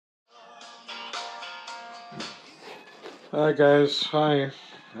Hi guys, hi,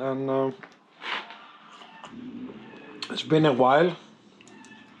 and it's been a while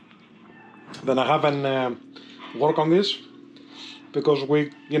that I haven't worked on this because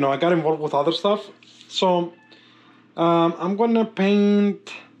I got involved with other stuff. So I'm gonna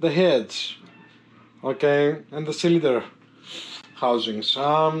paint the heads, okay, and the cylinder housings.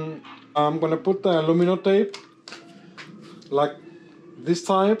 I'm gonna put the aluminum tape like this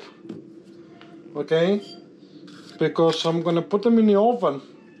type, okay, because I'm gonna put them in the oven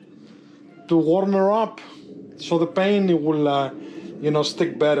to warm her up so the paint will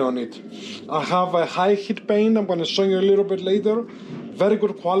stick better on it. I have a high heat paint. I'm going to show you a little bit later. Very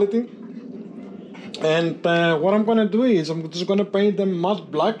good quality. And what I'm going to do is I'm just going to paint them matte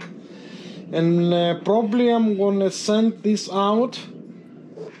black, and probably I'm going to send this out,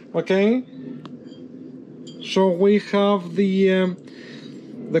 okay, so we have the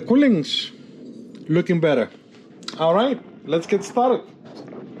coolings looking better. All right, let's get started.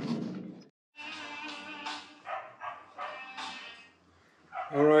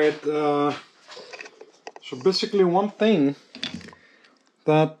 All right, so basically one thing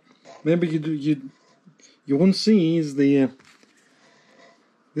that maybe you won't see is this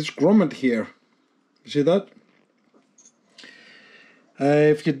grommet here. You see that?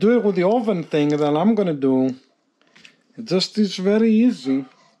 If you do it with the oven thing that I'm gonna do, it just is very easy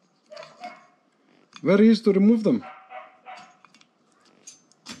to remove them.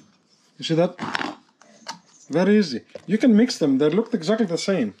 You see that? Very easy. You can mix them, they look exactly the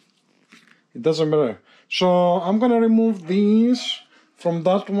same. It doesn't matter. So I'm gonna remove these from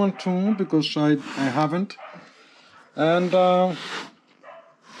that one too, because I haven't. And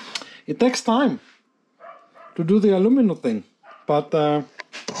it takes time to do the aluminum thing, but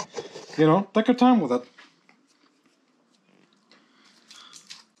take your time with it.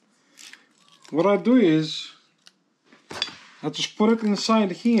 What I do is I just put it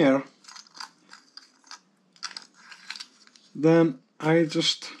inside here, then I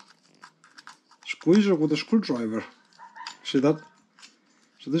just squeeze it with a screwdriver. See that?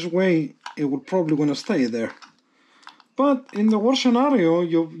 So this way it will probably gonna stay there. But in the worst scenario,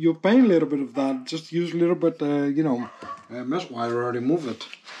 you paint a little bit of that. Just use a little bit, mesh wire, or remove it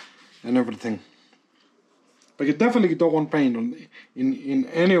and everything. But you definitely don't want paint on in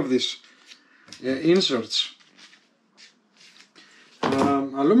any of these inserts.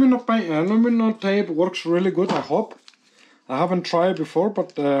 Aluminum tape works really good. I hope. I haven't tried before,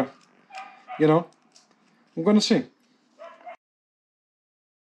 but I'm gonna see.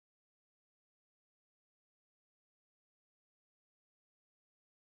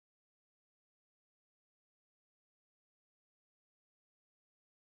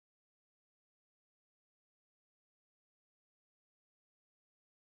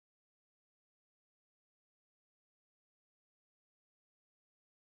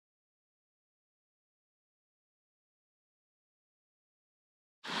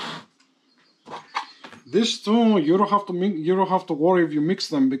 These two, you don't have to worry if you mix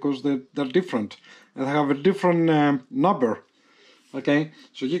them, because they're different. They have a different number. Okay,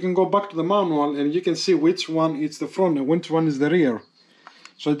 so you can go back to the manual and you can see which one is the front and which one is the rear.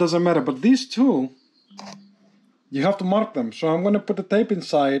 So it doesn't matter. But these two, you have to mark them. So I'm going to put the tape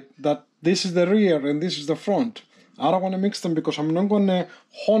inside that this is the rear and this is the front. I don't want to mix them because I'm not going to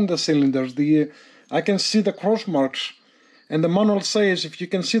hone the cylinders. I can see the cross marks, and the manual says if you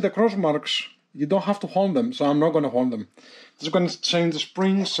can see the cross marks, you don't have to hone them. So I'm not going to hone them. Just going to change the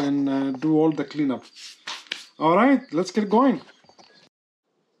springs and do all the cleanup. All right, let's get going.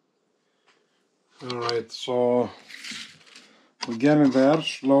 Alright, so we're getting there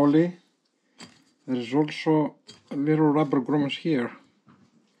slowly. There is also a little rubber grommets here.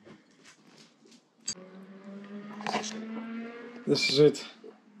 This is it.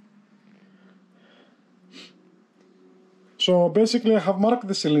 So basically I have marked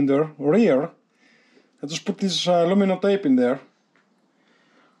the cylinder rear. I just put this aluminum tape in there.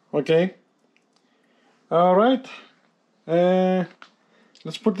 Okay. Alright.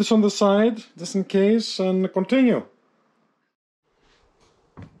 Let's put this on the side, just in case, and continue.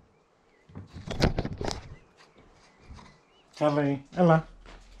 Harley, Ella.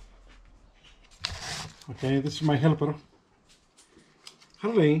 Okay, this is my helper.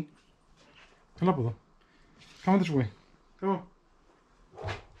 Harley, hello. Come this way. Come on.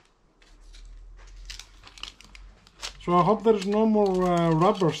 So I hope there's no more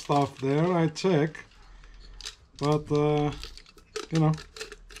rubber stuff there. I check, but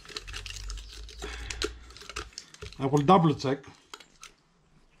I will double check.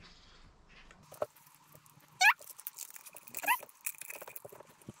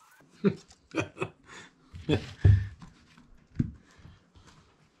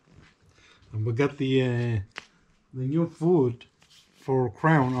 we got the new food for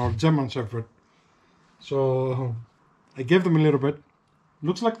Crown, our German Shepherd. So I gave them a little bit.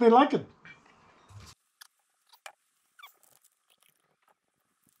 Looks like they like it.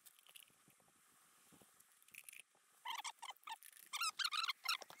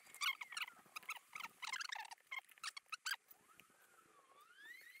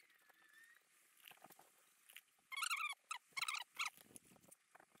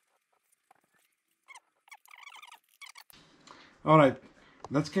 Alright,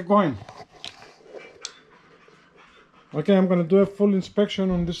 let's get going. Okay, I'm gonna do a full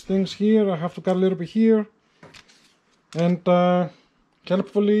inspection on these things here. I have to cut a little bit here. And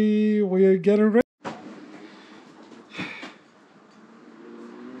hopefully we're getting ready.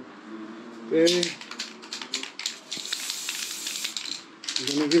 Okay.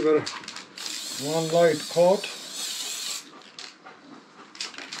 I'm gonna give it one light coat.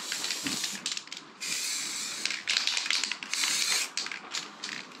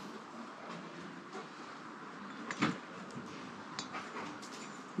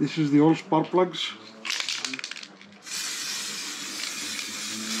 This is the old spark plugs.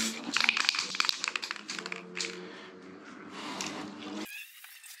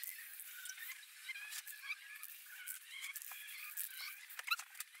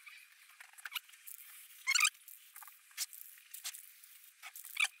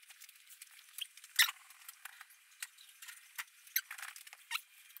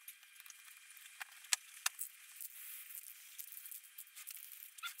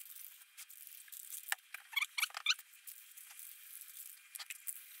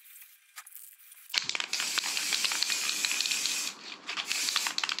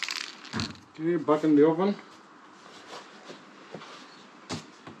 Okay, back in the oven.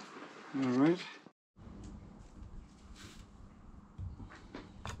 Alright.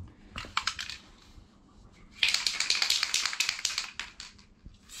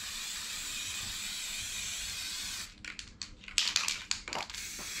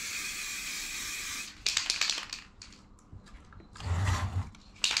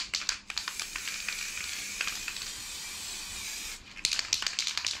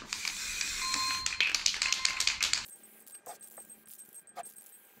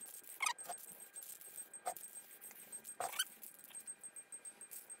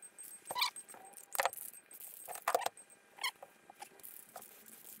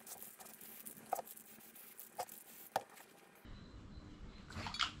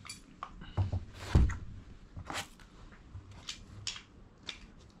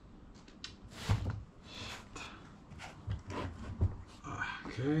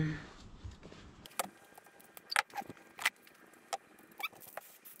 Okay.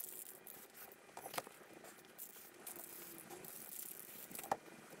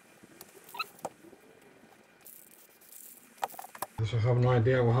 I have no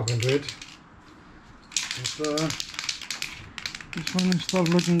idea what happened to it. But, this one starts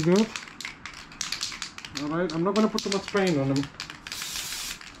looking good. Alright, I'm not going to put too much paint on them.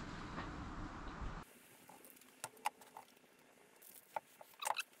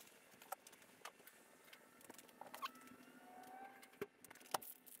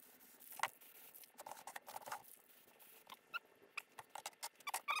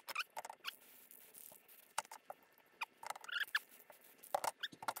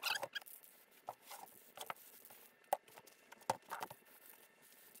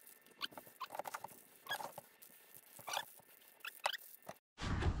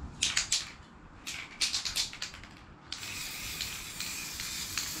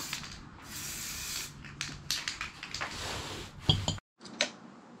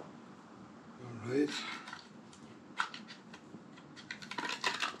 Alright.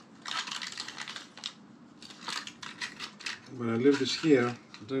 I'm gonna leave this here,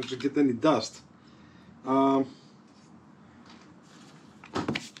 don't get any dust.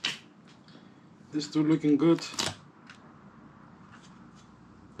 These two looking good.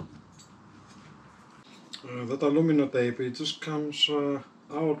 That aluminum tape, it just comes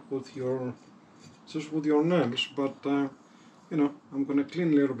out with your nails, but you know, I'm gonna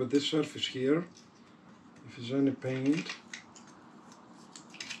clean a little bit this surface here if there's any paint.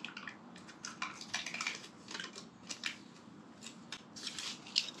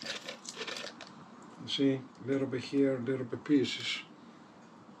 You see, a little bit here, a little bit pieces.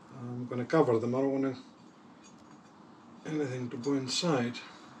 I'm gonna cover them. I don't want anything to go inside,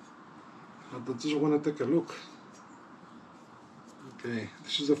 but I just want to take a look. Okay,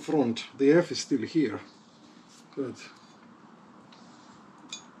 this is the front. The F is still here. Good.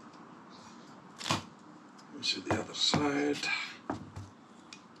 Let's see the other side.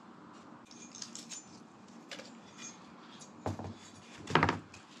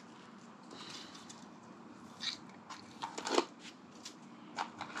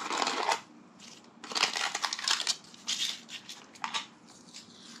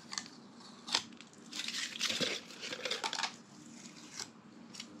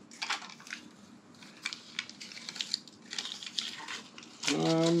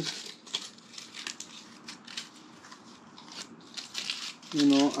 You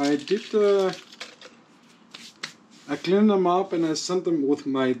know, I cleaned them up and I sent them with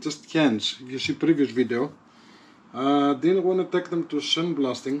my just hands. You see previous video. Didn't want to take them to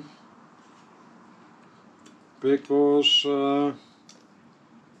sandblasting because I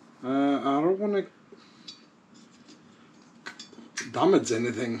don't want to damage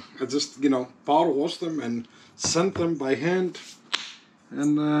anything. I just, you know, power wash them and sand them by hand.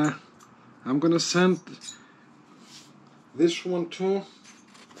 And I'm gonna sand this one too.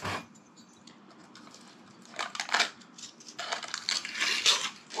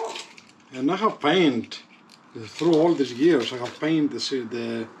 And I have painted through all these years. I have painted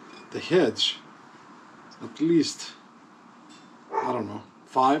the heads at least, I don't know,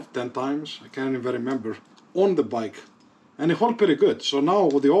 5-10 times. I can't even remember, on the bike, and it holds pretty good. So now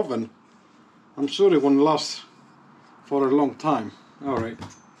with the oven, I'm sure it won't last for a long time. All right.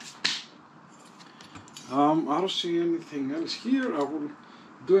 I don't see anything else here. I will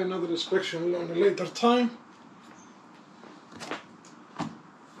do another inspection on a later time.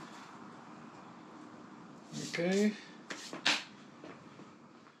 Okay.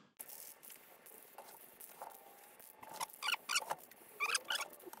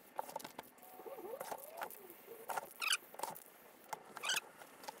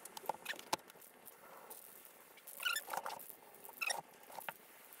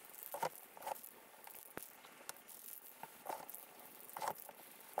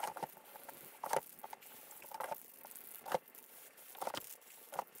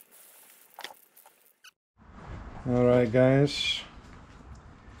 Alright guys,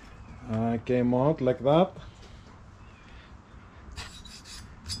 I came out like that.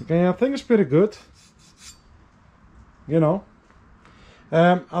 Okay, I think it's pretty good, you know.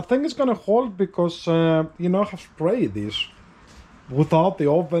 I think it's gonna hold because you know, I have sprayed this without the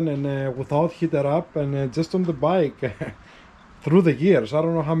oven and without heater up and just on the bike through the years. I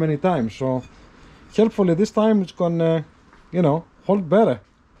don't know how many times, so hopefully this time it's gonna, you know, hold better.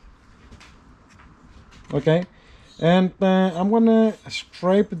 Okay. And I'm gonna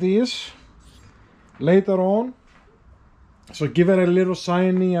scrape this later on, so give it a little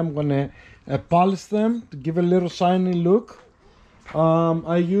shiny. I'm gonna polish them to give a little shiny look.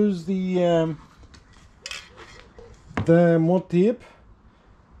 I use the Motif.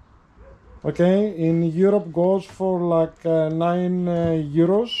 Okay, in Europe goes for like 9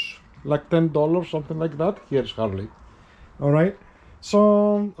 euros, like $10, something like that. Here's Harley. All right,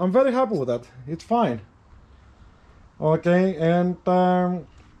 so I'm very happy with that. It's fine. Okay, and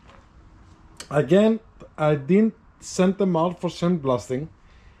again, I didn't send them out for sandblasting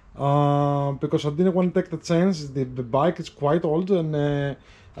because I didn't want to take the chance. The bike is quite old, and I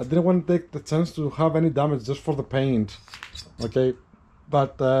didn't want to take the chance to have any damage just for the paint. Okay,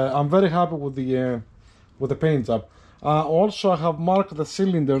 but I'm very happy with the paint job. Also, I have marked the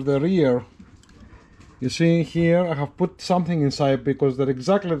cylinder, the rear. You see here, I have put something inside because they're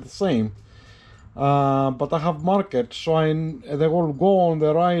exactly the same. But I have marked it, so they will go on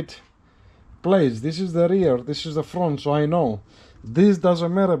the right place. This is the rear, this is the front, so I know. This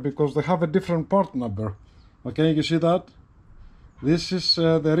doesn't matter because they have a different part number. Okay, you see that? This is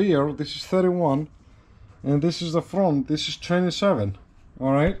the rear, this is 31, and this is the front, this is 27.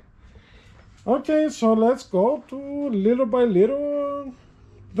 All right. Okay, so let's go to little by little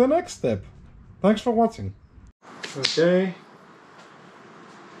the next step. Thanks for watching. Okay.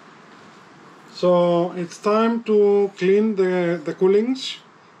 So it's time to clean the coolings.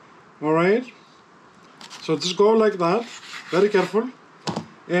 All right. So just go like that, very careful.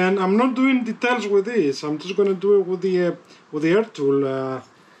 And I'm not doing details with this. I'm just gonna do it with the air tool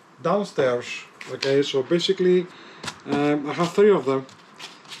downstairs. Okay. So basically, I have 3 of them.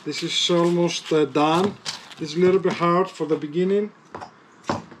 This is almost done. It's a little bit hard for the beginning,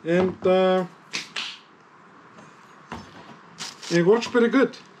 and it works pretty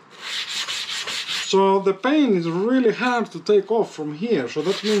good. So the paint is really hard to take off from here. So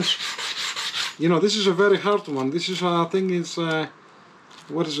that means, you know, this is a very hard one. This is, I think it's,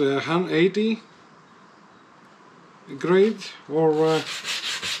 what is it, 180 grade, or,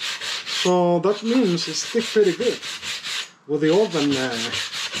 so that means it sticks pretty good with the oven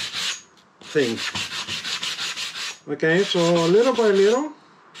thing. Okay, so little by little,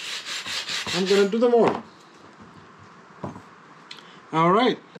 I'm gonna do them all. All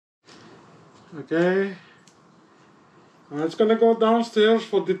right. Okay, it's gonna go downstairs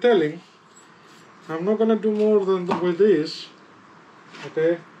for detailing. I'm not gonna do more than with this.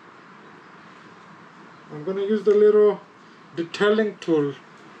 Okay, I'm gonna use the little detailing tool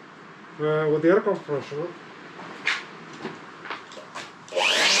with the air compressor.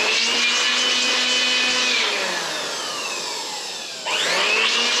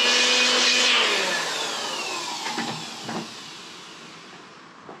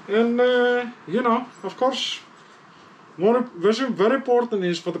 And you know, of course, very important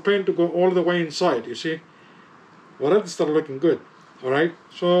is for the paint to go all the way inside. You see, well, that started looking good. All right,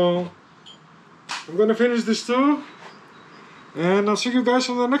 so I'm gonna finish this too, and I'll see you guys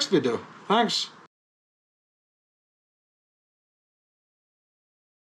in the next video. Thanks.